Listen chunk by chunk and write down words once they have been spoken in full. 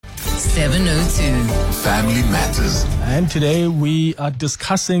702. Family Matters. And today we are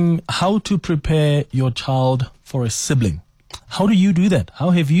discussing how to prepare your child for a sibling. How do you do that? How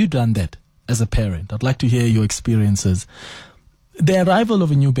have you done that as a parent? I'd like to hear your experiences. The arrival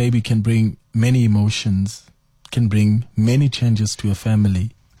of a new baby can bring many emotions, can bring many changes to a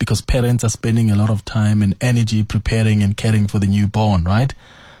family, because parents are spending a lot of time and energy preparing and caring for the newborn, right?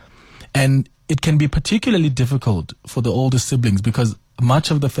 And it can be particularly difficult for the older siblings because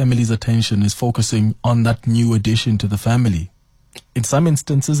much of the family's attention is focusing on that new addition to the family. In some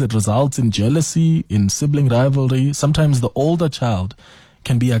instances, it results in jealousy, in sibling rivalry. Sometimes the older child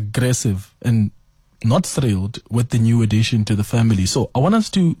can be aggressive and not thrilled with the new addition to the family. So I want us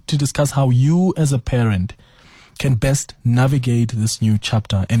to discuss how you as a parent can best navigate this new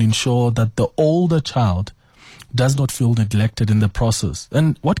chapter and ensure that the older child does not feel neglected in the process.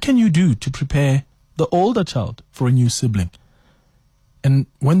 And what can you do to prepare the older child for a new sibling? And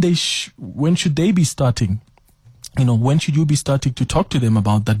when should they be starting? When should you be starting to talk to them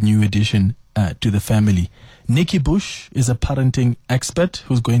about that new addition to the family? Nikki Bush is a parenting expert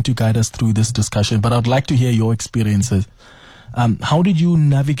who's going to guide us through this discussion, but I'd like to hear your experiences. How did you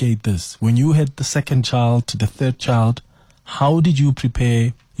navigate this? When you had the second child, the third child, how did you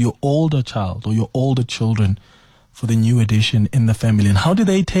prepare your older child or your older children for the new addition in the family? And how did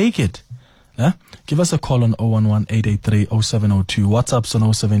they take it? Give us a call on 011-883-0702. WhatsApp's on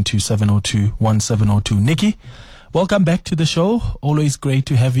 072-702-1702. Nikki, welcome back to the show. Always great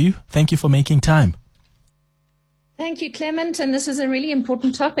to have you. Thank you for making time. Thank you, Clement. And this is a really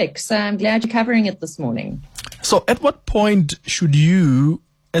important topic, so I'm glad you're covering it this morning. So at what point should you,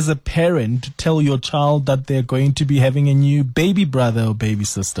 as a parent, tell your child that they're going to be having a new baby brother or baby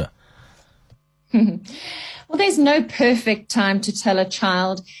sister? Well, there's no perfect time to tell a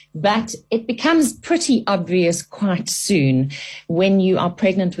child, but it becomes pretty obvious quite soon when you are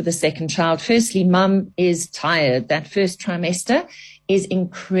pregnant with a second child. Firstly, mum is tired. That first trimester is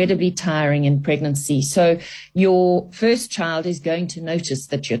incredibly tiring in pregnancy. So your first child is going to notice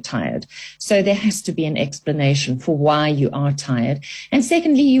that you're tired. So there has to be an explanation for why you are tired. And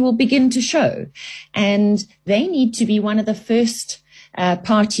secondly, you will begin to show. And they need to be one of the first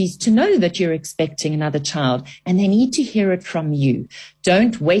parties to know that you're expecting another child, and they need to hear it from you.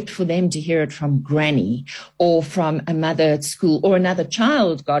 Don't wait for them to hear it from granny or from a mother at school or another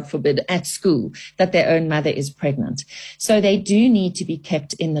child, God forbid, at school that their own mother is pregnant. So they do need to be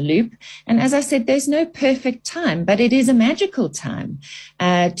kept in the loop. And as I said, there's no perfect time, but it is a magical time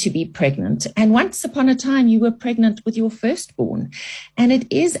to be pregnant. And once upon a time, you were pregnant with your firstborn, and it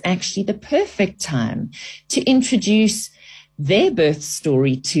is actually the perfect time to introduce their birth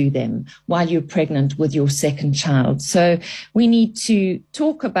story to them while you're pregnant with your second child. So we need to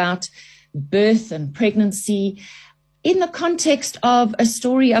talk about birth and pregnancy in the context of a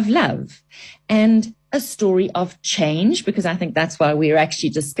story of love and a story of change, because I think that's why we're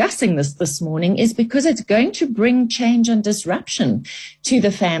actually discussing this morning, is because it's going to bring change and disruption to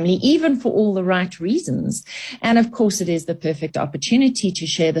the family, even for all the right reasons. And of course, it is the perfect opportunity to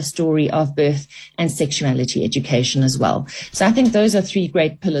share the story of birth and sexuality education as well. So I think those are three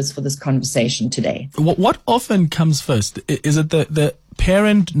great pillars for this conversation today. What often comes first? Is it the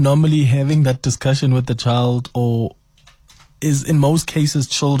parent normally having that discussion with the child, or is in most cases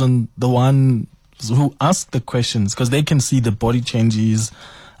children the one who ask the questions because they can see the body changes?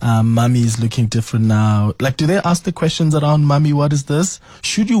 Mommy is looking different now. Like, do they ask the questions around, mommy, what is this?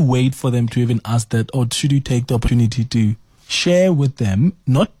 Should you wait for them to even ask that, or should you take the opportunity to share with them,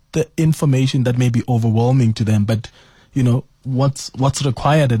 not the information that may be overwhelming to them, but, what's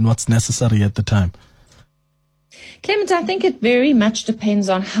required and what's necessary at the time? Clement, I think it very much depends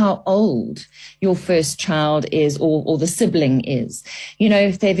on how old your first child is or the sibling is.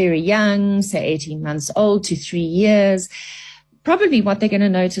 If they're very young, say 18 months old to 3 years, probably what they're going to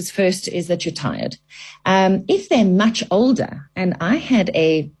notice first is that you're tired. If they're much older, and I had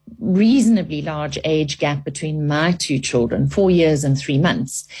a reasonably large age gap between my two children, 4 years and 3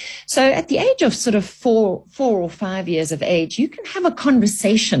 months. So at the age of sort of 4 or 5 years of age, you can have a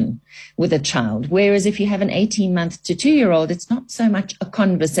conversation with a child. Whereas if you have an 18-month to 2-year-old, it's not so much a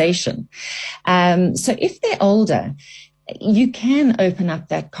conversation. So if they're older, you can open up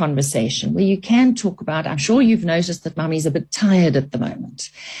that conversation where you can talk about, I'm sure you've noticed that mummy's a bit tired at the moment.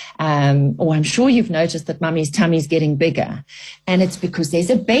 Or I'm sure you've noticed that mummy's tummy's getting bigger. And it's because there's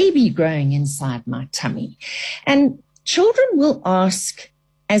a baby growing inside my tummy. And children will ask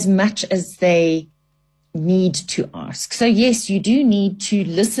as much as they need to ask. So yes, you do need to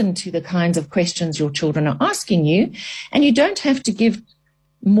listen to the kinds of questions your children are asking you. And you don't have to give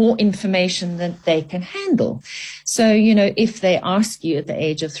more information than they can handle. So, you know, if they ask you at the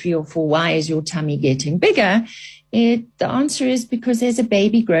age of 3 or 4, why is your tummy getting bigger? The answer is because there's a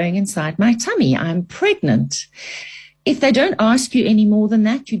baby growing inside my tummy. I'm pregnant. If they don't ask you any more than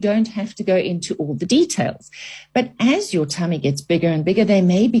that, you don't have to go into all the details. But as your tummy gets bigger and bigger, they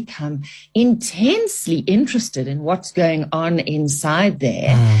may become intensely interested in what's going on inside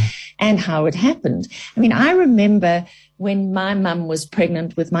there and how it happened. I mean, I remember when my mum was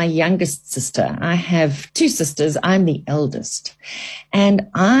pregnant with my youngest sister. I have 2 sisters. I'm the eldest. And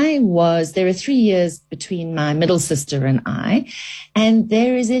there are 3 years between my middle sister and I. And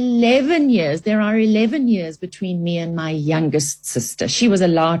there are 11 years between me and my youngest sister. She was a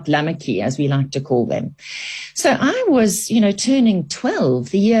laat lammetjie, as we like to call them. So I was, you know, turning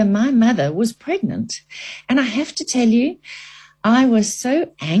 12 the year my mother was pregnant. And I have to tell you, I was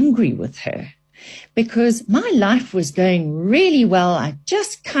so angry with her, because my life was going really well. I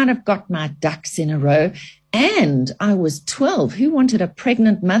just kind of got my ducks in a row. And I was 12. Who wanted a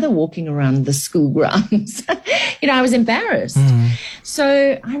pregnant mother walking around the school grounds? You know, I was embarrassed.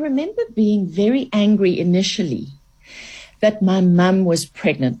 So I remember being very angry initially that my mum was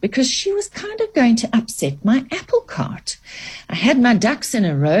pregnant, because she was kind of going to upset my apple cart. I had my ducks in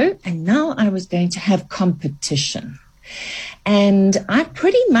a row, and now I was going to have competition. And I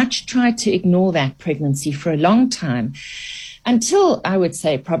pretty much tried to ignore that pregnancy for a long time, until I would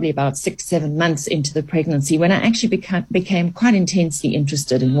say probably about 6, 7 months into the pregnancy, when I actually became quite intensely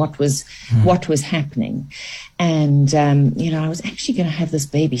interested in what was happening. And, you know, I was actually going to have this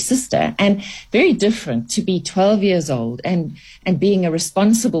baby sister, and very different to be 12 years old and being a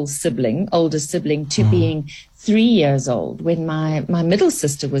responsible sibling, older sibling, to being 3 years old when my middle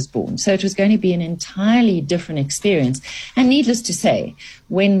sister was born. So it was going to be an entirely different experience. And needless to say,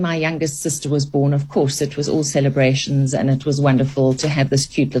 when my youngest sister was born, of course, it was all celebrations, and it was wonderful to have this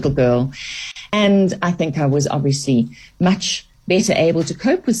cute little girl. And I think I was obviously much better able to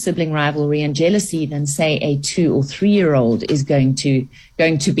cope with sibling rivalry and jealousy than, say, a 2 or 3-year-old is going to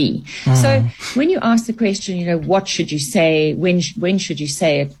be. So when you ask the question, you know, what should you say? When should you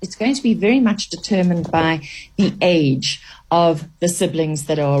say it? It's going to be very much determined by the age of the siblings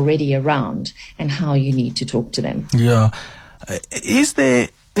that are already around and how you need to talk to them. Yeah. Is there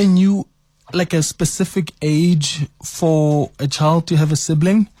a specific age for a child to have a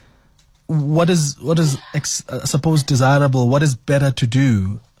sibling? What is suppose desirable? What is better to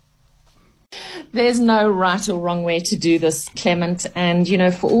do? There's no right or wrong way to do this, Clement. And, you know,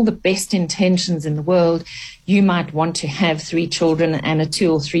 for all the best intentions in the world, you might want to have 3 children and a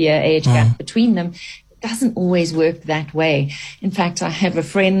 2 or 3 year age gap between them. It doesn't always work that way. In fact, I have a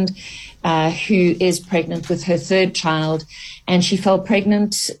friend who is pregnant with her 3rd child, and she fell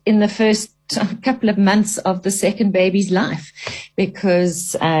pregnant in the first couple of months of the 2nd baby's life,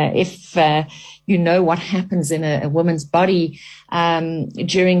 because if you know what happens in a woman's body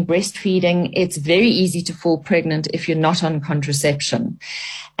during breastfeeding, it's very easy to fall pregnant if you're not on contraception.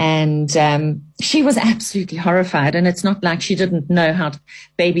 And she was absolutely horrified, and it's not like she didn't know how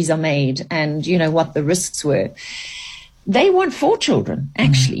babies are made and, you know, what the risks were. They want 4 children,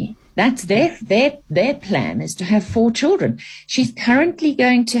 actually. That's their plan, is to have 4 children. She's currently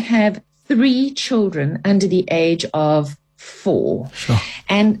going to have 3 children under the age of 4. Sure.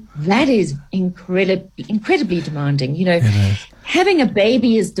 And that is incredibly demanding. You know, having a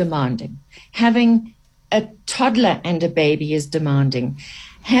baby is demanding. Having a toddler and a baby is demanding.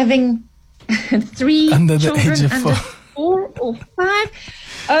 Having 3 under the children age of under 4 or 5.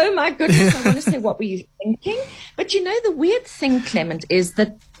 Oh my goodness, I want to say, what were you thinking? But you know, the weird thing, Clement, is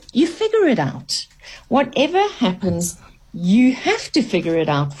that you figure it out. Whatever happens, you have to figure it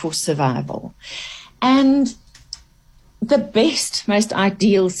out for survival. And the best, most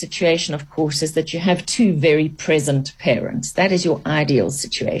ideal situation, of course, is that you have 2 very present parents. That is your ideal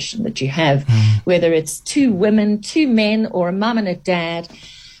situation, that you have, whether it's 2 women, 2 men, or a mum and a dad,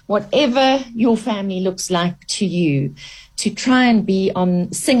 whatever your family looks like to you, to try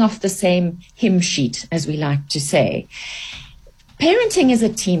and sing off the same hymn sheet, as we like to say. Parenting is a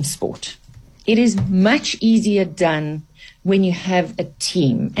team sport. It is much easier done when you have a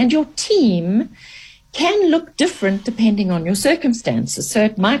team, and your team can look different depending on your circumstances. So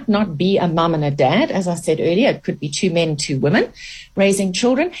it might not be a mum and a dad, as I said earlier. It could be 2 men, 2 women raising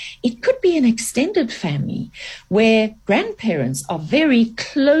children. It could be an extended family where grandparents are very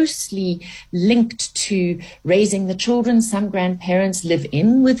closely linked to raising the children. Some grandparents live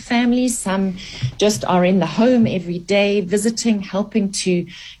in with families. Some just are in the home every day, visiting, helping to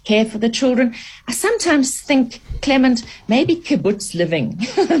care for the children. I sometimes think, Clement, maybe kibbutz living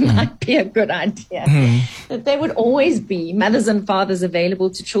might be a good idea. that there would always be mothers and fathers available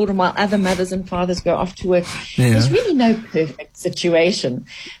to children while other mothers and fathers go off to work. There's really no perfect situation.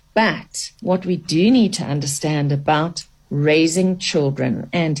 But what we do need to understand about raising children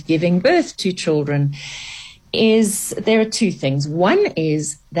and giving birth to children is there are two things. One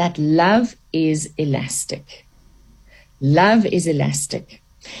is that love is elastic. Love is elastic.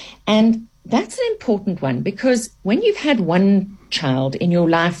 And that's an important one, because when you've had one child in your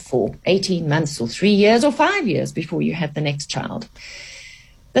life for 18 months or 3 years or 5 years before you have the next child,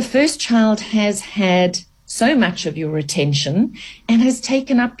 the first child has had so much of your attention and has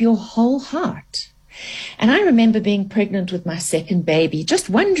taken up your whole heart. And I remember being pregnant with my second baby, just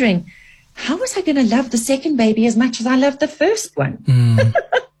wondering, how was I going to love the second baby as much as I loved the first one?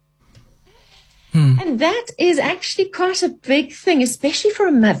 And that is actually quite a big thing, especially for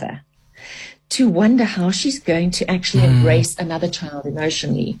a mother, to wonder how she's going to actually embrace another child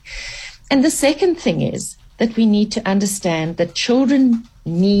emotionally. And the second thing is that we need to understand that children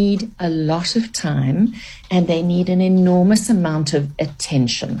need a lot of time and they need an enormous amount of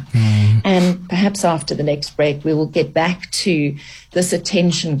attention. And perhaps after the next break, we will get back to this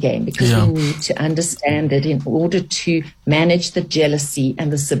attention game, because we need to understand it in order to manage the jealousy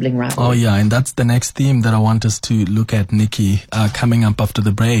and the sibling rivalry. Oh, yeah. And that's the next theme that I want us to look at, Nikki, coming up after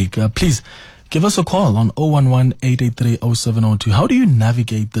the break. Please give us a call on 011-883-0702. How do you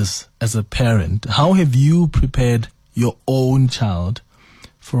navigate this as a parent? How have you prepared your own child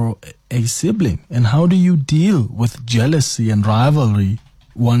for a sibling? And how do you deal with jealousy and rivalry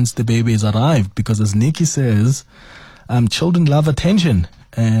once the baby has arrived? Because as Nikki says, children love attention.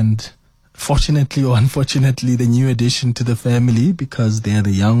 And fortunately or unfortunately, the new addition to the family, because they're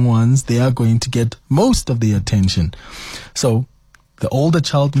the young ones, they are going to get most of the attention. So the older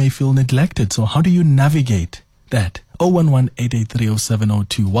child may feel neglected. So how do you navigate that?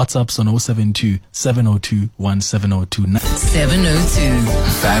 011-883-0702. WhatsApp's on 072-702-1702. 702.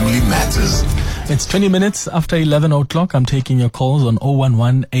 Family Matters. It's 20 minutes after 11 o'clock. I'm taking your calls on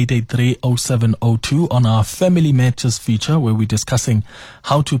 011-883-0702 on our Family Matters feature, where we're discussing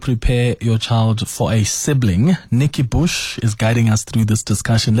how to prepare your child for a sibling. Nikki Bush is guiding us through this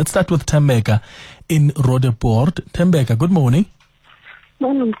discussion. Let's start with Tembeka in Roodepoort. Tembeka, good morning.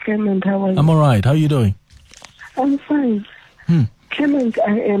 Morning, Clement. How are you? I'm all right. How are you doing? I'm fine. Clement,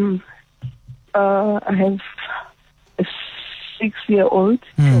 I have a 6-year-old,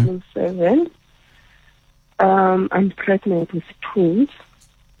 turning 7. I'm pregnant with twins.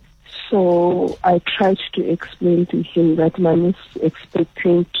 So I tried to explain to him that mom is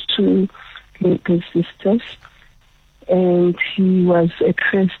expecting 2 little sisters. And he was at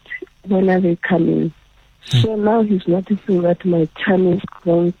first, when are they coming? So now he's noticing that my tummy is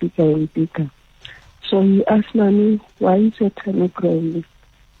growing bigger and bigger. So he asked Mommy, why is your tummy growing?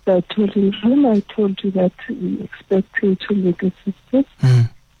 So I told him, I told you that we expecting 2 little sisters.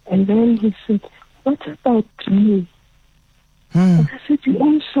 And then he said, what about me? And I said, you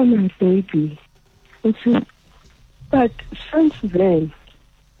also my baby. I said, but since then,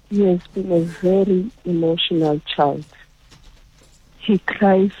 he has been a very emotional child. He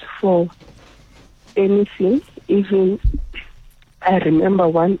cries for anything. Even I remember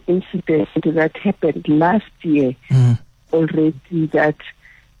one incident that happened last year already, that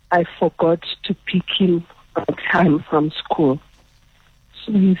I forgot to pick him on time from school.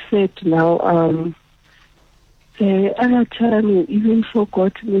 So he said, now, the other time you even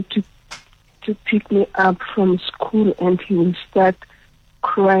forgot me to pick me up from school, and he will start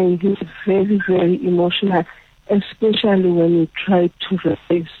crying. He's very, very emotional, especially when you try to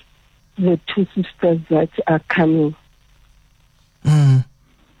raise the 2 sisters that are coming.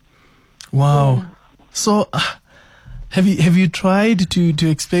 Wow. Yeah. So have you tried to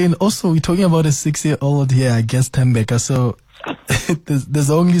explain? Also, we're talking about a 6-year-old here, I guess, Tembeka. So there's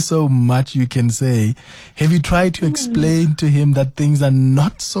only so much you can say. Have you tried to explain to him that things are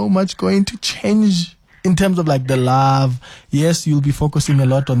not so much going to change in terms of like the love? Yes, you'll be focusing a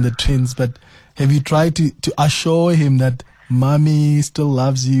lot on the twins, but have you tried to assure him that mommy still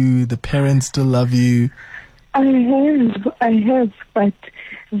loves you, the parents still love you? I have, but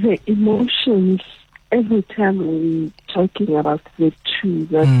the emotions, every time we're talking about the 2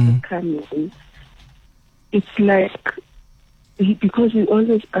 that are coming, it's like, because he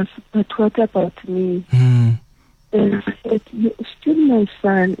always asks, but what about me? And I said, you're still my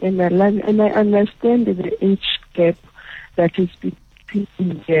son, and I love you, and I understand the age gap that is between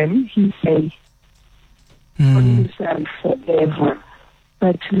them. He says, only son forever.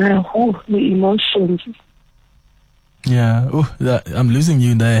 But now, the emotions. Yeah, I'm losing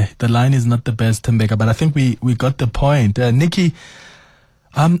you there. The line is not the best, Tembeka, but I think we got the point. Nikki,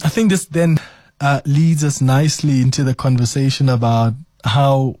 I think this then leads us nicely into the conversation about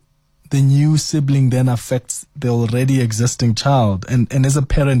how the new sibling then affects the already existing child. And as a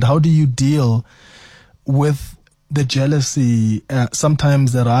parent, how do you deal with the jealousy,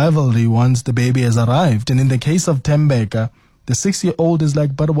 sometimes the rivalry once the baby has arrived? And in the case of Tembeka, the 6-year-old is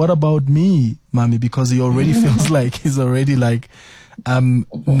like, but what about me, mommy? Because he already feels like he's already like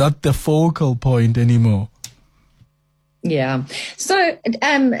not the focal point anymore. Yeah. So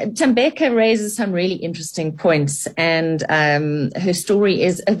Tembeka raises some really interesting points, and her story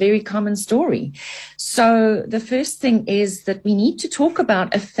is a very common story. So the first thing is that we need to talk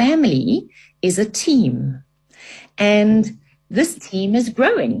about a family is a team, and this team is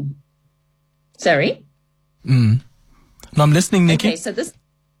growing. Sorry? No, I'm listening, Nikki. Okay, so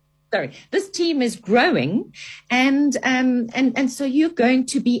this team is growing, and so you're going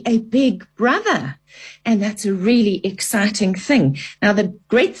to be a big brother. And that's a really exciting thing. Now, the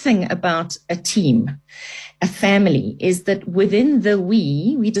great thing about a team, a family, is that within the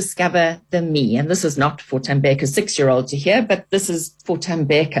we discover the me. And this is not for Tembeka's 6-year-old to hear, but this is for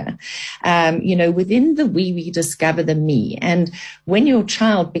Tembeka. Within the we discover the me. And when your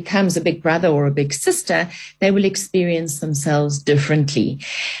child becomes a big brother or a big sister, they will experience themselves differently.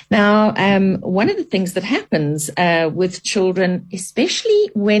 Now, one of the things that happens with children, especially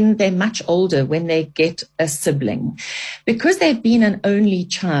when they're much older, when they get a sibling, because they've been an only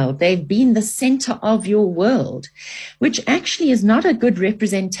child, they've been the center of your world, which actually is not a good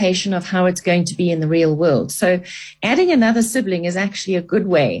representation of how it's going to be in the real world. So adding another sibling is actually a good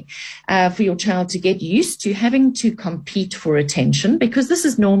way for your child to get used to having to compete for attention, because this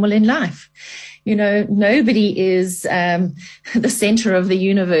is normal in life. You know, nobody is the center of the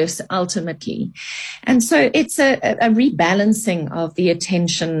universe ultimately. And so it's a rebalancing of the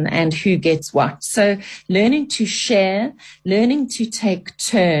attention and who gets what. So learning to share, learning to take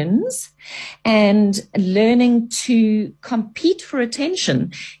turns, and learning to compete for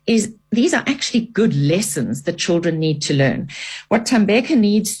attention these are actually good lessons that children need to learn. What Tembeka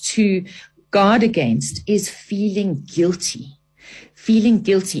needs to guard against is feeling guilty.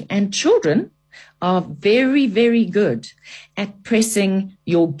 And children are very, very good at pressing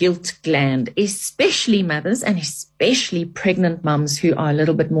your guilt gland, especially mothers and especially pregnant mums who are a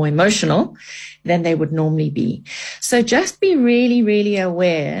little bit more emotional than they would normally be. So just be really, really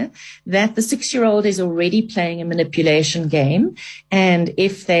aware that the 6-year-old is already playing a manipulation game. And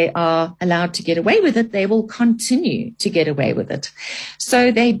if they are allowed to get away with it, they will continue to get away with it.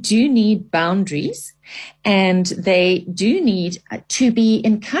 So they do need boundaries. And they do need to be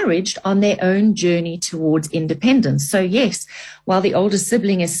encouraged on their own journey towards independence. So yes, while the older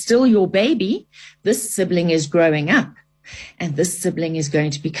sibling is still your baby, this sibling is growing up. And this sibling is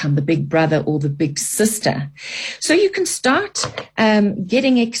going to become the big brother or the big sister. So you can start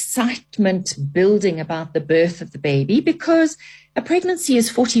getting excitement building about the birth of the baby, because a pregnancy is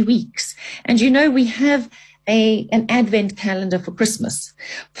 40 weeks. And we have an advent calendar for Christmas,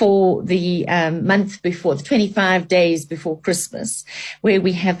 for the month before, the 25 days before Christmas, where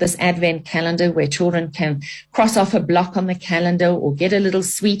we have this advent calendar where children can cross off a block on the calendar or get a little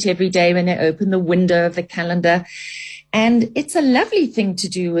sweet every day when they open the window of the calendar. And it's a lovely thing to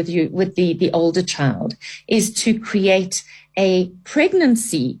do with the older child, is to create a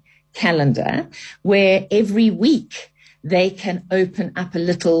pregnancy calendar where every week they can open up a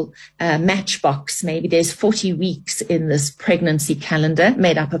little matchbox. Maybe there's 40 weeks in this pregnancy calendar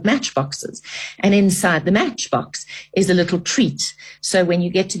made up of matchboxes. And inside the matchbox is a little treat. So when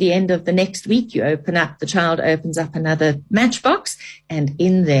you get to the end of the next week, the child opens up another matchbox, and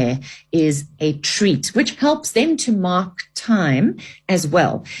in there is a treat, which helps them to mark time as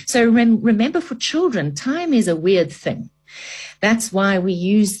well. So remember, for children, time is a weird thing. That's why we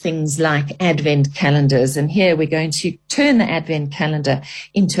use things like advent calendars. And here we're going to turn the advent calendar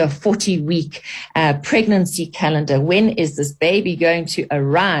into a 40-week pregnancy calendar. When is this baby going to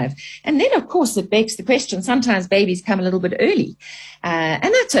arrive? And then, of course, it begs the question, sometimes babies come a little bit early.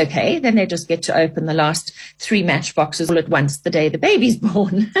 And that's okay. Then they just get to open the last 3 matchboxes all at once the day the baby's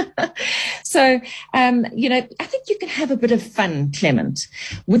born. So, I think you can have a bit of fun, Clement,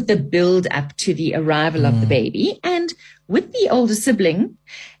 with the build up to the arrival of the baby. And with the older sibling,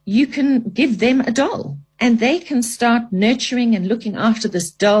 you can give them a doll, and they can start nurturing and looking after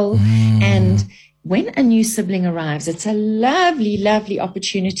this doll and when a new sibling arrives, it's a lovely, lovely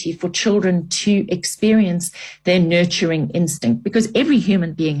opportunity for children to experience their nurturing instinct, because every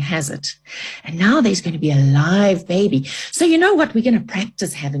human being has it. And now there's going to be a live baby. So you know what? We're going to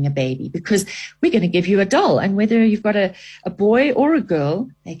practice having a baby, because we're going to give you a doll. And whether you've got a boy or a girl,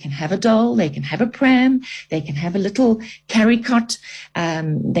 they can have a doll, they can have a pram, they can have a little carry cot,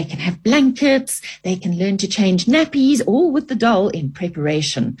 they can have blankets, they can learn to change nappies, all with the doll in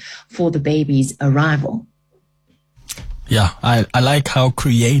preparation for the baby's arrival. Yeah, I like how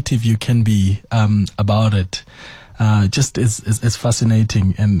creative you can be about it. Just is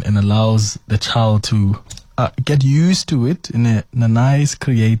fascinating and allows the child to get used to it in a nice,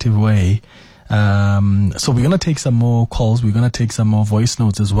 creative way. So we're going to take some more calls. We're going to take some more voice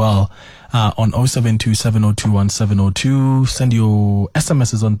notes as well on 072-702-1702. Send your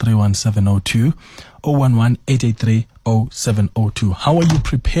SMSs on 31702, 011-883-0702. How are you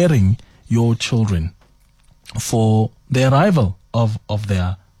preparing your children for the arrival of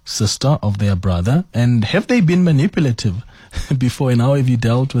their sister, of their brother? And have they been manipulative before? And how have you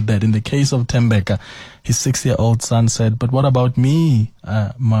dealt with that? In the case of Tembeka, his 6-year-old son said, "But what about me,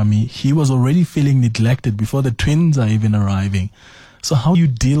 mommy? He was already feeling neglected before the twins are even arriving." So how do you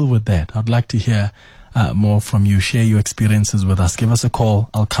deal with that? I'd like to hear more from you. Share your experiences with us. Give us a call.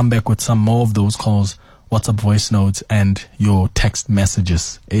 I'll come back with some more of those calls, WhatsApp voice notes, and your text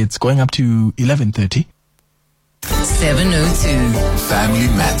messages. It's going up to 11:30. 702 Family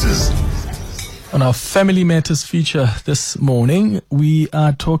Matters. On our Family Matters feature this morning, we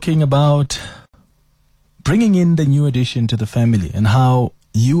are talking about bringing in the new addition to the family and how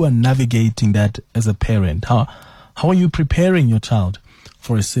you are navigating that as a parent. How are you preparing your child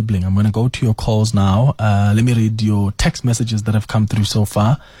for a sibling? I'm going to go to your calls now. Let me read your text messages that have come through so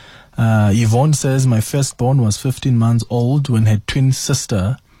far. Yvonne says, "My firstborn was 15 months old when her twin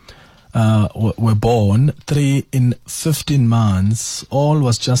sister were born, 3 in 15 months. All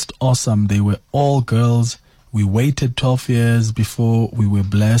was just awesome. They were all girls. We waited 12 years before we were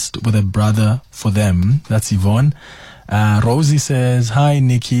blessed with a brother for them." That's Yvonne. Rosie says, "Hi,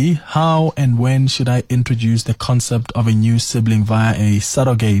 Nikki. How and when should I introduce the concept of a new sibling via a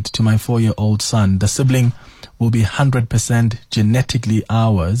surrogate to my 4-year-old son? The sibling will be 100% genetically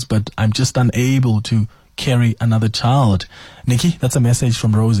ours, but I'm just unable to carry another child." Nikki, that's a message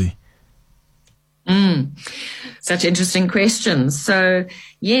from Rosie. Such interesting questions. So,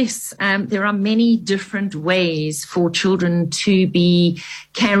 yes, there are many different ways for children to be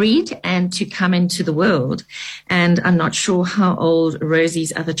carried and to come into the world. And I'm not sure how old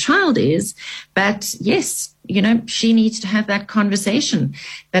Rosie's other child is, but yes, she needs to have that conversation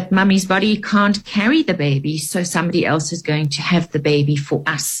that mummy's body can't carry the baby, so somebody else is going to have the baby for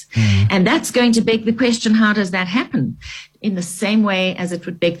us. And that's going to beg the question, how does that happen? In the same way as it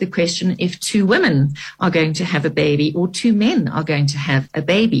would beg the question if 2 women are going to have a baby or 2 men are going to have a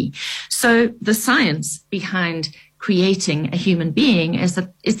baby. So the science behind creating a human being is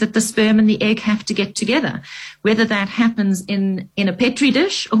that the sperm and the egg have to get together. Whether that happens in a petri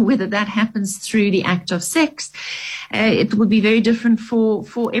dish or whether that happens through the act of sex, it will be very different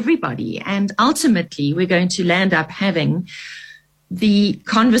for everybody. And ultimately, we're going to land up having the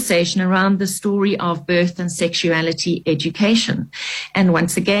conversation around the story of birth and sexuality education. And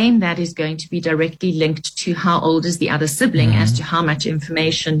once again, that is going to be directly linked to how old is the other sibling as to how much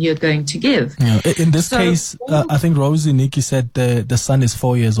information you're going to give. Yeah. In this case, I think Rosie, Nikki said the son is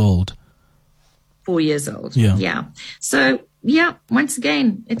 4 years old. 4 years old. Yeah. So, once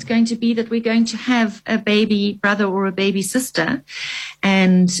again, it's going to be that we're going to have a baby brother or a baby sister,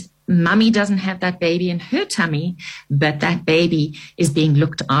 and mummy doesn't have that baby in her tummy, but that baby is being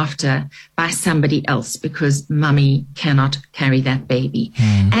looked after by somebody else because mummy cannot carry that baby.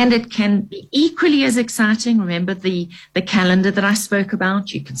 And it can be equally as exciting. Remember the calendar that I spoke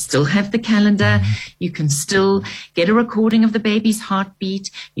about? You can still have the calendar. You can still get a recording of the baby's heartbeat.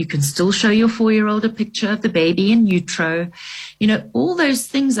 You can still show your 4-year-old a picture of the baby in utero. All those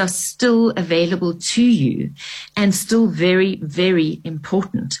things are still available to you and still very, very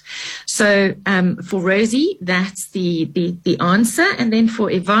important. So for Rosie, that's the answer. And then for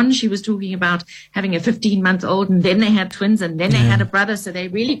Yvonne, she was talking about having a 15-month-old, and then they had twins, and then they had a brother. So they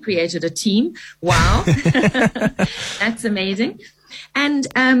really created a team. Wow. That's amazing. And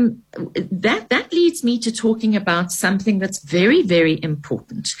that leads me to talking about something that's very, very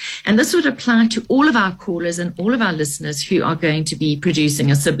important. And this would apply to all of our callers and all of our listeners who are going to be producing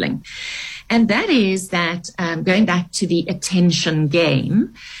a sibling. And that is that going back to the attention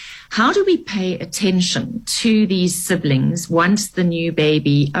game, how do we pay attention to these siblings once the new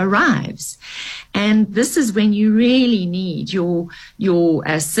baby arrives? And this is when you really need your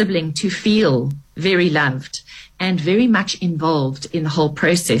sibling to feel very loved, and very much involved in the whole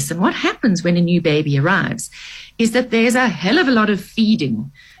process. And what happens when a new baby arrives is that there's a hell of a lot of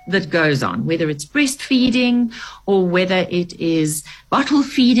feeding that goes on, whether it's breastfeeding or whether it is bottle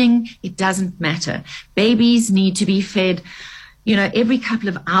feeding, it doesn't matter. Babies need to be fed, every couple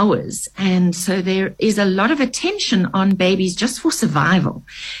of hours. And so there is a lot of attention on babies just for survival.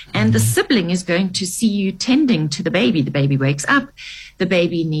 And the sibling is going to see you tending to the baby. The baby wakes up. The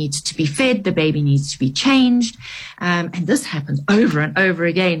baby needs to be fed. The baby needs to be changed. And this happens over and over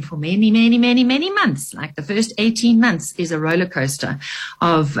again for many, many, many, many months. Like the first 18 months is a roller coaster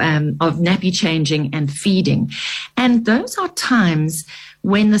of nappy changing and feeding. And those are times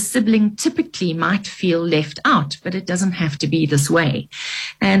when the sibling typically might feel left out, but it doesn't have to be this way.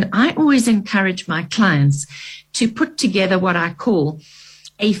 And I always encourage my clients to put together what I call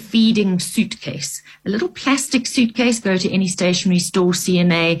a feeding suitcase, a little plastic suitcase. Go to any stationery store,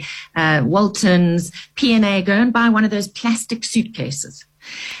 C&A, Walton's, P&A, go and buy one of those plastic suitcases.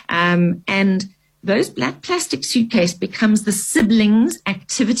 And those black plastic suitcase becomes the sibling's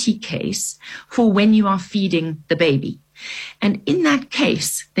activity case for when you are feeding the baby. And in that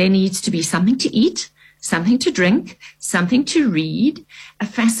case, there needs to be something to eat, something to drink, something to read, a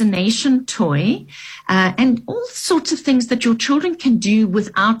fascination toy, and all sorts of things that your children can do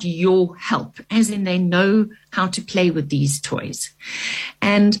without your help, as in they know how to play with these toys.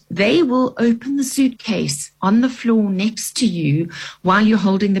 And they will open the suitcase on the floor next to you while you're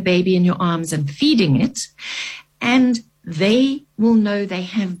holding the baby in your arms and feeding it. And they will know they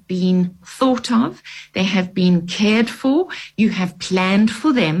have been thought of, they have been cared for, you have planned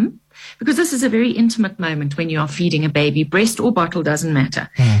for them, because this is a very intimate moment when you are feeding a baby. Breast or bottle doesn't matter.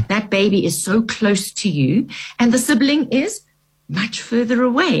 That baby is so close to you, and the sibling is much further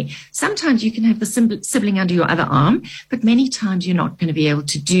away. Sometimes you can have the sibling under your other arm, but many times you're not going to be able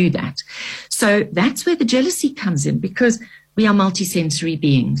to do that. So that's where the jealousy comes in, because we are multisensory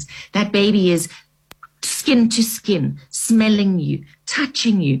beings. That baby is skin to skin, smelling you,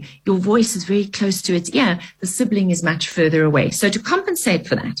 touching you. Your voice is very close to its ear. The sibling is much further away. So to compensate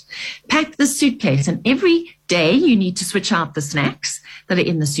for that, pack the suitcase, and every day you need to switch out the snacks that are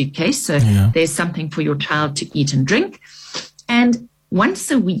in the suitcase. So there's something for your child to eat and drink. And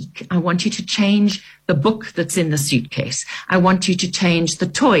once a week, I want you to change the book that's in the suitcase. I want you to change the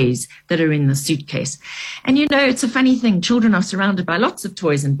toys that are in the suitcase. And it's a funny thing. Children are surrounded by lots of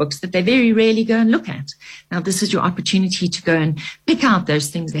toys and books that they very rarely go and look at. Now, this is your opportunity to go and pick out those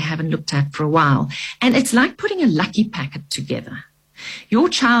things they haven't looked at for a while. And it's like putting a lucky packet together. Your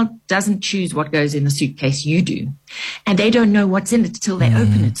child doesn't choose what goes in the suitcase, you do. And they don't know what's in it till they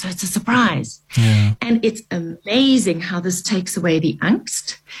open it. So it's a surprise. Yeah. And it's amazing how this takes away the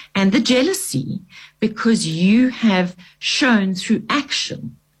angst and the jealousy, because you have shown through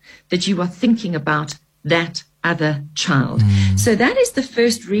action that you are thinking about that other child. So that is the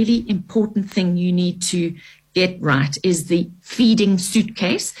first really important thing you need to get right, is the feeding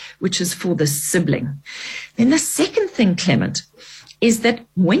suitcase, which is for the sibling. Then the second thing, Clement, is that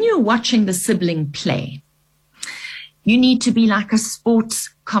when you're watching the sibling play, you need to be like a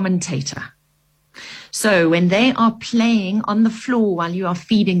sports commentator. So when they are playing on the floor while you are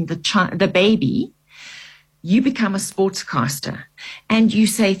feeding the baby, you become a sportscaster and you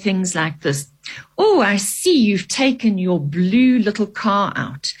say things like this: "Oh, I see you've taken your blue little car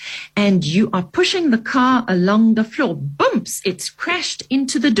out and you are pushing the car along the floor. Bumps, it's crashed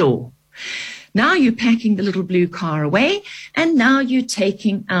into the door. Now you're packing the little blue car away, and now you're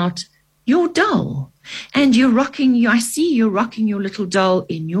taking out your doll. And I see you're rocking your little doll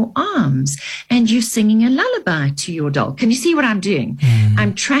in your arms, and you're singing a lullaby to your doll." Can you see what I'm doing?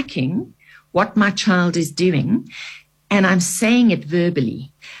 I'm tracking what my child is doing, and I'm saying it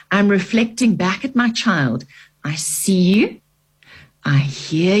verbally. I'm reflecting back at my child. I see you. I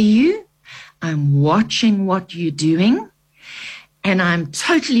hear you. I'm watching what you're doing. And I'm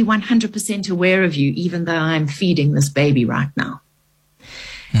totally 100% aware of you, even though I'm feeding this baby right now.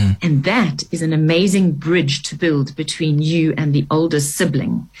 And that is an amazing bridge to build between you and the older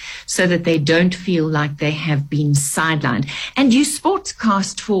sibling, so that they don't feel like they have been sidelined. And you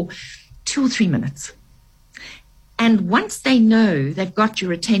sportscast for 2 or 3 minutes. And once they know they've got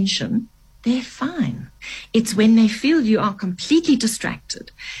your attention, they're fine. It's when they feel you are completely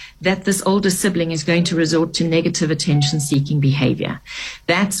distracted that this older sibling is going to resort to negative attention-seeking behavior.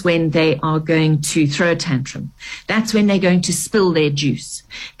 That's when they are going to throw a tantrum. That's when they're going to spill their juice.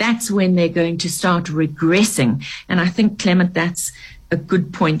 That's when they're going to start regressing. And I think, Clement, that's a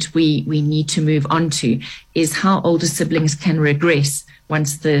good point we need to move on to, is how older siblings can regress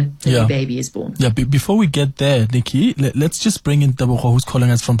once the new baby is born. Yeah, before we get there, Nikki, let's just bring in Tabuko, who's calling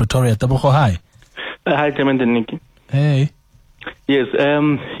us from Pretoria. Tabuko, hi. Hi, Clement and Nikki. Hey. Yes,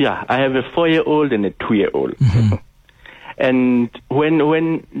 I have a 4-year-old and a 2-year-old. Mm-hmm. And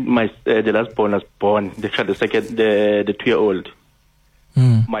when my the last born was born, the 2-year-old,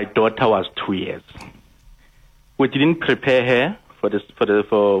 my daughter was 2 years. We didn't prepare her for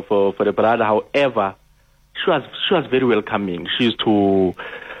the brother. However, she was very welcoming. She used to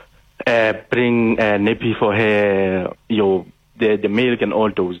bring nappy for her, the milk and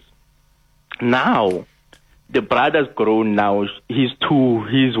all those. Now, the brother's grown now. He's 2.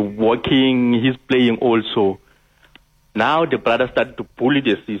 He's walking. He's playing also. Now the brother started to bully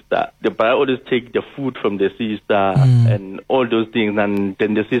the sister. The brother always take the food from the sister and all those things. And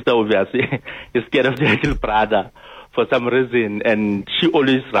then the sister obviously is scared of the little brother for some reason. And she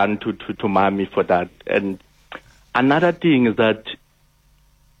always ran to mommy for that. And another thing is that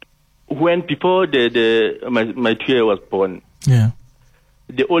before my 2-year was born,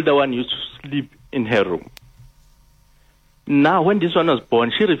 the older one used to sleep in her room. Now, when this one was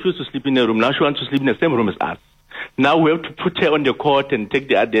born, she refused to sleep in her room. Now she wants to sleep in the same room as us. Now we have to put her on the cot and take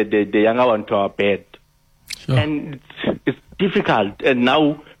the younger one to our bed. Sure. And it's difficult. And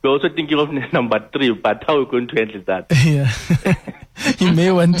now we're also thinking of number 3, but how are we going to handle that? Yeah. you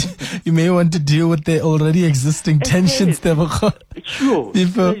may want to deal with the already existing tensions there. Sure.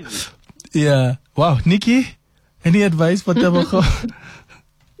 Yeah. Wow. Nikki, any advice for Teboko?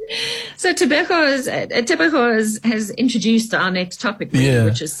 So Teboko has introduced our next topic, really,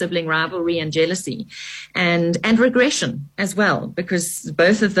 which is sibling rivalry and jealousy, and regression as well, because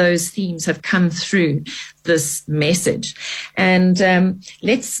both of those themes have come through this message. And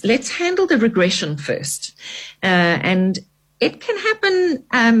let's handle the regression first. And it can happen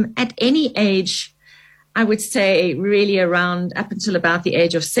at any age. I would say really around up until about the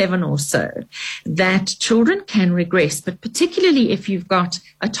age of 7 or so, that children can regress, but particularly if you've got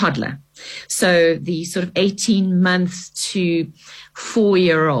a toddler. So the sort of 18-month to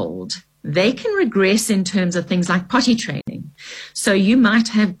 4-year-old, they can regress in terms of things like potty training. So you might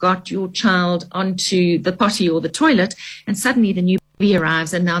have got your child onto the potty or the toilet, and suddenly the new baby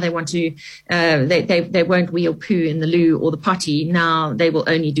arrives, and now they want to, they won't wheel poo in the loo or the potty. Now they will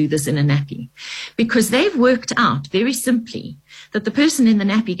only do this in a nappy, because they've worked out very simply that the person in the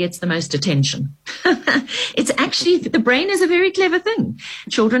nappy gets the most attention. It's actually, the brain is a very clever thing.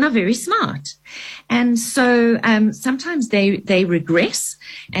 Children are very smart. And so sometimes they regress,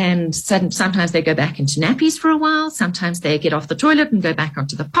 and sometimes they go back into nappies for a while. Sometimes they get off the toilet and go back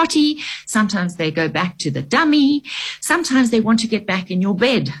onto the potty. Sometimes they go back to the dummy. Sometimes they want to get back in your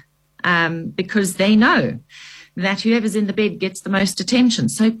bed because they know that whoever's in the bed gets the most attention.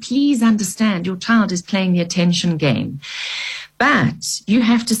 So please understand, your child is playing the attention game. But you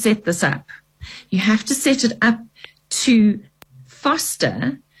have to set this up. You have to set it up to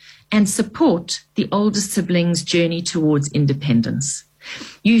foster and support the older sibling's journey towards independence.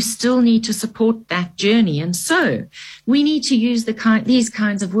 You still need to support that journey. And so we need to use these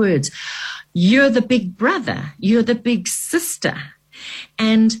kinds of words. You're the big brother. You're the big sister.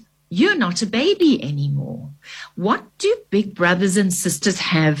 And you're not a baby anymore. What do big brothers and sisters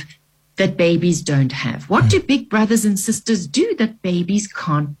have that babies don't have? What do big brothers and sisters do that babies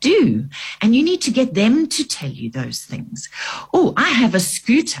can't do? And you need to get them to tell you those things. Oh, I have a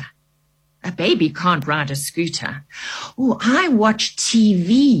scooter. A baby can't ride a scooter. Oh, I watch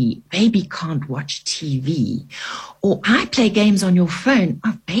TV. Baby can't watch TV. Or I play games on your phone.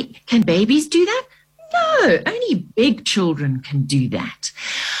 Oh, can babies do that? No, only big children can do that.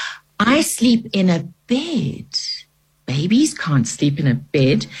 I sleep in a bed. Babies can't sleep in a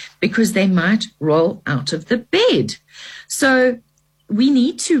bed because they might roll out of the bed. So we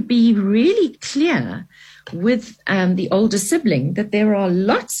need to be really clear with the older sibling that there are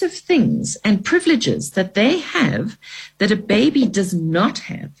lots of things and privileges that they have that a baby does not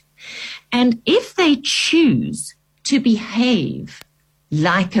have. And if they choose to behave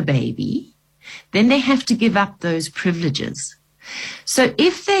like a baby, then they have to give up those privileges. So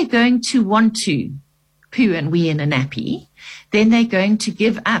if they're going to want to poo and wee in a nappy, then they're going to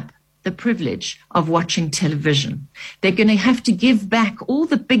give up the privilege of watching television. They're going to have to give back all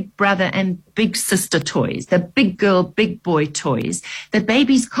the big brother and big sister toys, the big girl, big boy toys that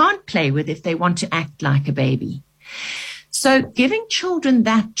babies can't play with if they want to act like a baby. So giving children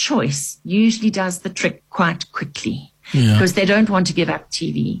that choice usually does the trick quite quickly, because they don't want to give up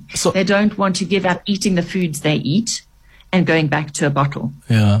TV. So they don't want to give up eating the foods they eat and going back to a bottle.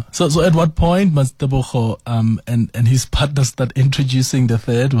 Yeah. So at what point must Tebogo and his partner start introducing the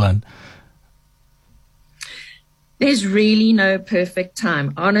third one? There's really no perfect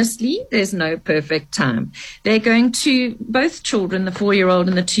time. Honestly, there's no perfect time. They're going to, both children, the 4-year-old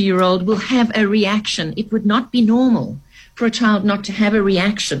and the 2-year-old, will have a reaction. It would not be normal for a child not to have a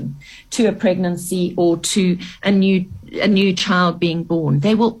reaction to a pregnancy or to a new child being born.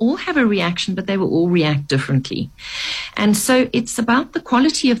 They will all have a reaction, but they will all react differently. And so it's about the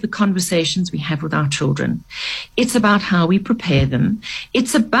quality of the conversations we have with our children. It's about how we prepare them.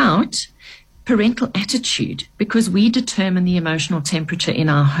 It's about parental attitude, because we determine the emotional temperature in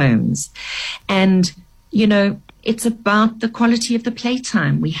our homes. And, it's about the quality of the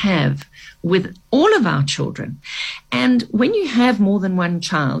playtime we have with all of our children. And when you have more than one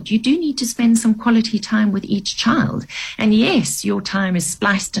child, you do need to spend some quality time with each child. And yes, your time is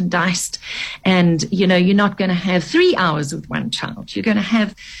spliced and diced. And, you're not going to have 3 hours with one child. You're going to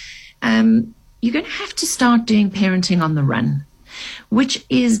have to start doing parenting on the run, which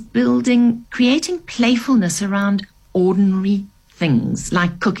is creating playfulness around ordinary things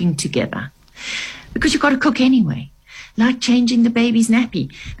like cooking together. Because you've got to cook anyway, like changing the baby's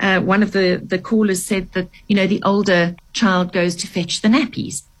nappy. One of the callers said that, the older child goes to fetch the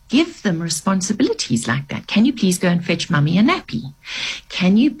nappies. Give them responsibilities like that. Can you please go and fetch mummy a nappy?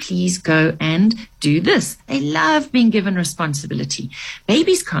 Can you please go and do this? They love being given responsibility.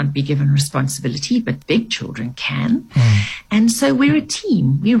 Babies can't be given responsibility, but big children can. And so we're a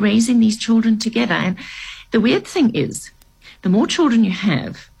team. We're raising these children together. And the weird thing is, the more children you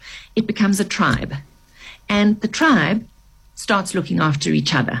have, it becomes a tribe. And the tribe starts looking after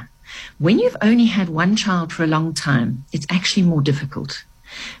each other. When you've only had one child for a long time, it's actually more difficult,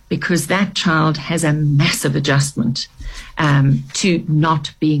 because that child has a massive adjustment to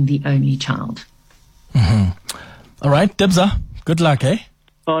not being the only child. All right, Debza, good luck, eh?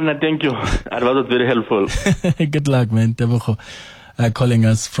 Oh, no, thank you. That was very helpful. Good luck, man. Tebogo, calling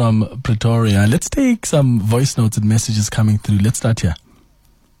us from Pretoria. Let's take some voice notes and messages coming through. Let's start here.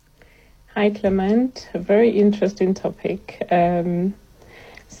 Hi, Clement. A very interesting topic.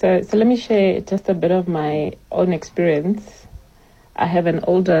 So let me share just a bit of my own experience. I have an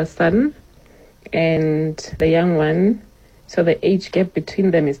older son and the young one, so the age gap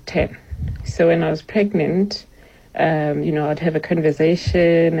between them is 10. So when I was pregnant, I'd have a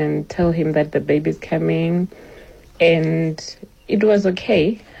conversation and tell him that the baby's coming, and it was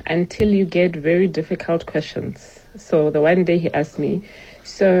okay until you get very difficult questions. So the one day he asked me,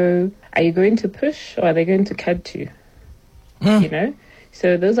 so are you going to push or are they going to cut you?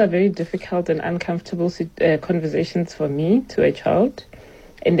 So those are very difficult and uncomfortable conversations for me to a child.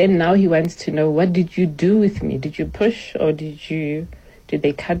 And then now he wants to know, what did you do with me? Did you push or did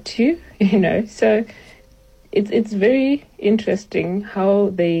they cut you? So it's very interesting how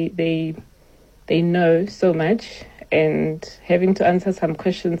they know so much, and having to answer some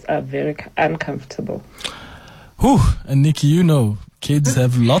questions are very uncomfortable. And Nikki, kids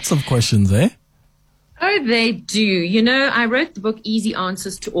have lots of questions, eh? Oh, they do. I wrote the book Easy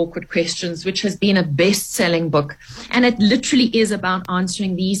Answers to Awkward Questions, which has been a best-selling book. And it literally is about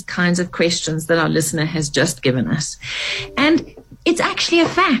answering these kinds of questions that our listener has just given us. And it's actually a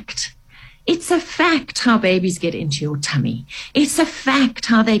fact. It's a fact how babies get into your tummy. It's a fact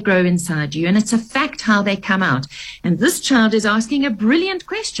how they grow inside you. And it's a fact how they come out. And this child is asking a brilliant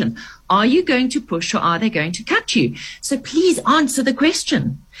question. Are you going to push or are they going to cut you? So please answer the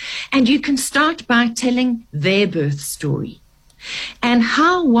question. And you can start by telling their birth story. And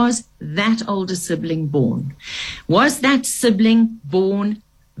how was that older sibling born? Was that sibling born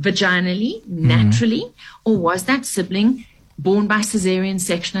vaginally, naturally, or was that sibling born by cesarean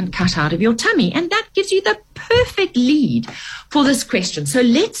section and cut out of your tummy? And that gives you the perfect lead for this question. So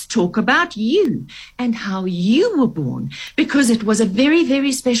let's talk about you and how you were born, because it was a very,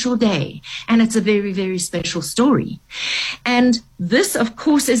 very special day and it's a very, very special story. And this, of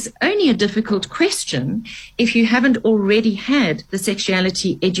course, is only a difficult question if you haven't already had the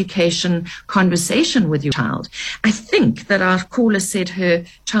sexuality education conversation with your child. I think that our caller said her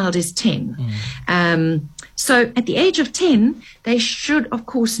child is 10. So at the age of 10, they should, of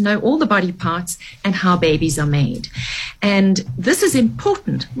course, know all the body parts and how babies are made. And this is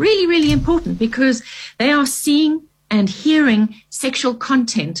important, really, really important, because they are seeing and hearing sexual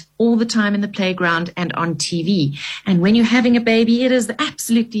content all the time in the playground and on TV. And when you're having a baby, it is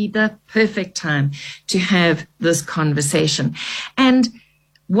absolutely the perfect time to have this conversation. And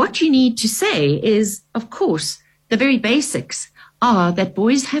what you need to say is, of course, the very basics are that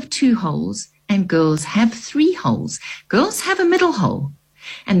boys have 2 holes and girls have 3 holes. Girls have a middle hole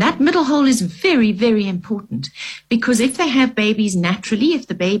And that middle hole is very, very important, because if they have babies naturally, if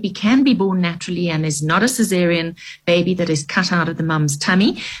the baby can be born naturally and is not a cesarean baby that is cut out of the mum's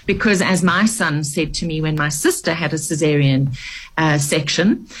tummy, because as my son said to me when my sister had a cesarean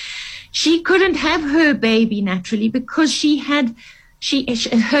section, she couldn't have her baby naturally because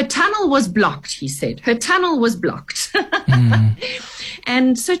her tunnel was blocked, he said. Her tunnel was blocked.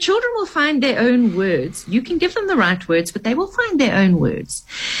 And so children will find their own words. You can give them the right words, but they will find their own words.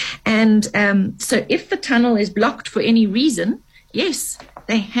 And so if the tunnel is blocked for any reason, yes,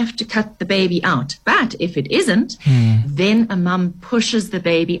 they have to cut the baby out. But if it isn't, then a mum pushes the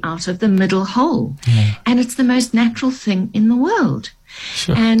baby out of the middle hole. And it's the most natural thing in the world.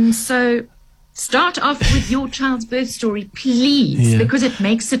 Sure. And so start off with your child's birth story, please, because it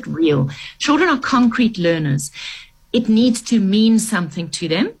makes it real. Children are concrete learners. It needs to mean something to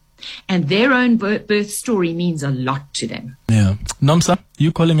them, and their own birth story means a lot to them. Yeah. Nomsa,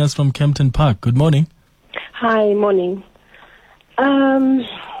 you calling us from Kempton Park. Good morning. Hi, morning.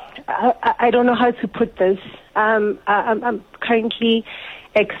 I don't know how to put this. I'm currently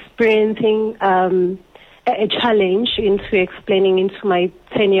experiencing a challenge into explaining into my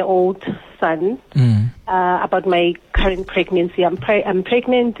 10-year-old son about my current pregnancy. I'm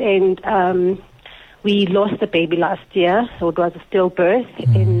pregnant, and we lost the baby last year, so it was a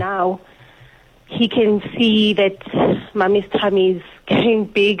stillbirth, and now he can see that mommy's tummy is getting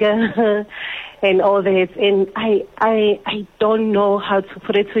bigger and all that, and I don't know how to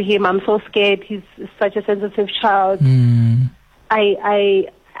put it to him. I'm so scared. He's such a sensitive child.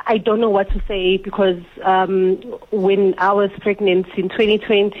 I don't know what to say, because when I was pregnant in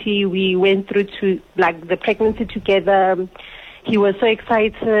 2020, we went through the pregnancy together. He was so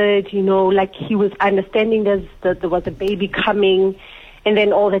excited, he was understanding that there was a baby coming, and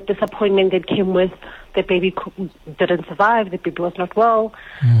then all that disappointment that came with the baby didn't survive, the baby was not well.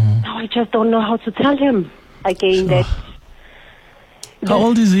 Now I just don't know how to tell him again that. How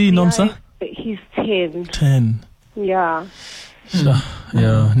old is he, Nomsa? He's 10. 10. Yeah. Sure.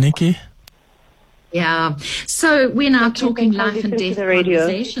 Yeah. Nikki? Yeah. So we're now talking life and death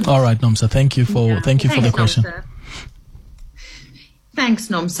conversations. All right, Nomsa. Thank you for the question. Nomsa. Thanks,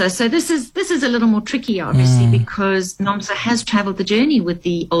 Nomsa. So this is a little more tricky, obviously, because Nomsa has traveled the journey with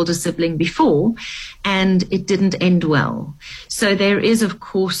the older sibling before, and it didn't end well. So there is, of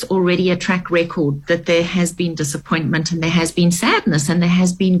course, already a track record that there has been disappointment, and there has been sadness, and there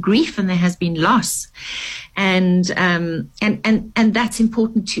has been grief, and there has been loss, and that's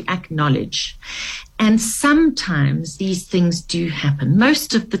important to acknowledge. And sometimes these things do happen.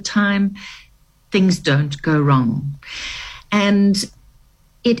 Most of the time, things don't go wrong, and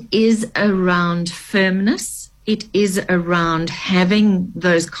it is around firmness. It is around having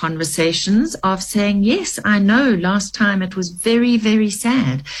those conversations of saying, yes, I know last time it was very, very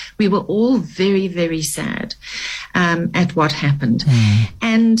sad. We were all very, very sad at what happened.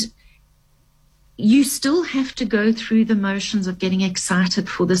 And you still have to go through the motions of getting excited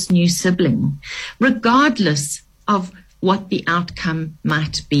for this new sibling, regardless of what the outcome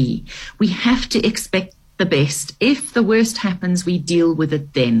might be. We have to expect the best. If the worst happens, we deal with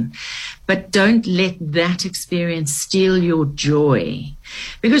it then. But don't let that experience steal your joy.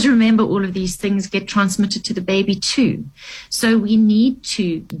 Because remember, all of these things get transmitted to the baby too. So we need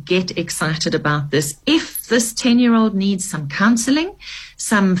to get excited about this. If this 10-year-old needs some counseling,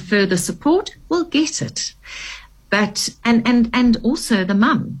 some further support, we'll get it. But, and also the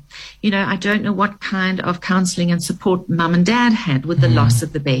mum, I don't know what kind of counseling and support mum and dad had with the loss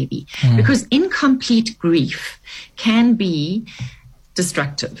of the baby, because incomplete grief can be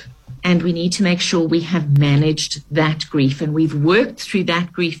destructive. And we need to make sure we have managed that grief, and we've worked through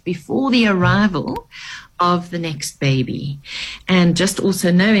that grief before the arrival of the next baby. And just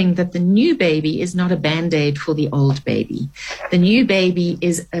also knowing that the new baby is not a band-aid for the old baby. The new baby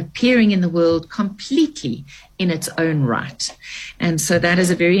is appearing in the world completely in its own right. And so that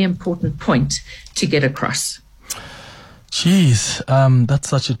is a very important point to get across. Jeez, that's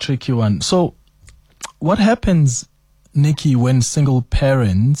such a tricky one. So what happens, Nikki, when single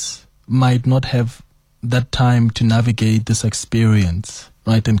parents might not have that time to navigate this experience,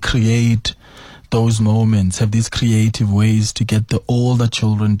 right, and create those moments, have these creative ways to get the older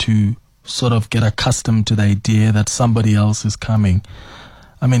children to sort of get accustomed to the idea that somebody else is coming?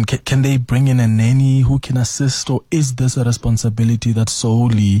 I mean, can they bring in a nanny who can assist, or is this a responsibility that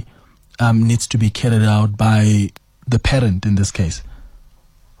solely needs to be carried out by the parent in this case?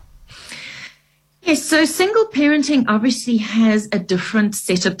 Yes, so single parenting obviously has a different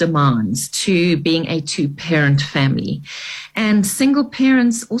set of demands to being a two-parent family. And single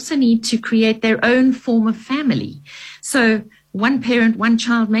parents also need to create their own form of family. So one parent, one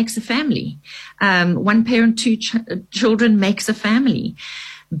child makes a family. One parent, two children makes a family.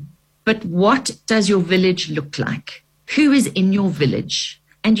 But what does your village look like? Who is in your village?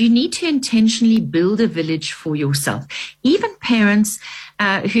 And you need to intentionally build a village for yourself. Even parents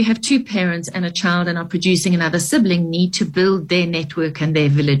who have two parents and a child and are producing another sibling need to build their network and their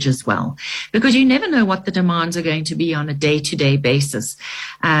village as well. Because you never know what the demands are going to be on a day-to-day basis,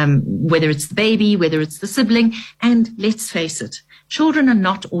 whether it's the baby, whether it's the sibling. And let's face it, children are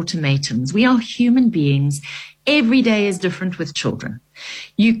not automatons. We are human beings. Every day is different with children.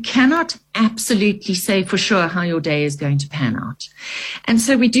 You cannot absolutely say for sure how your day is going to pan out. And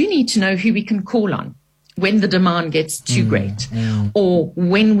so we do need to know who we can call on when the demand gets too great, or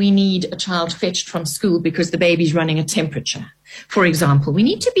when we need a child fetched from school because the baby's running a temperature. For example, we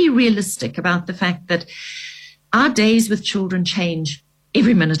need to be realistic about the fact that our days with children change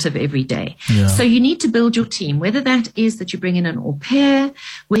every minute of every day. Yeah. So you need to build your team, whether that is that you bring in an au pair,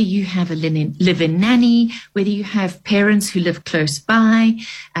 whether you have a live-in nanny, whether you have parents who live close by,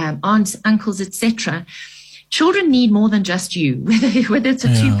 aunts, uncles, etc. Children need more than just you, whether it's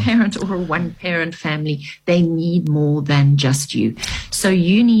a two-parent or a one-parent family. They need more than just you. So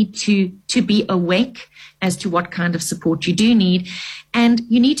you need to be awake as to what kind of support you do need. And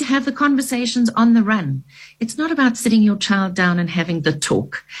you need to have the conversations on the run. It's not about sitting your child down and having the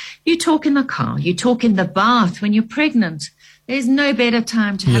talk. You talk in the car. You talk in the bath when you're pregnant. There's no better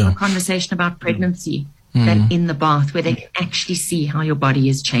time to have a conversation about pregnancy than in the bath, where they can actually see how your body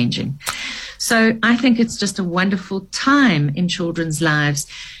is changing. So I think it's just a wonderful time in children's lives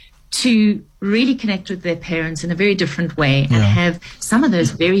to really connect with their parents in a very different way and have some of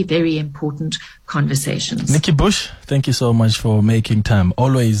those very, very important conversations. Nikki Bush, thank you so much for making time.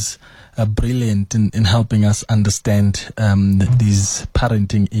 Always brilliant in helping us understand these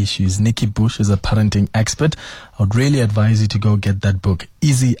parenting issues. Nikki Bush is a parenting expert. I would really advise you to go get that book,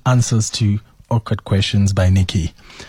 Easy Answers to Awkward Questions by Nikki.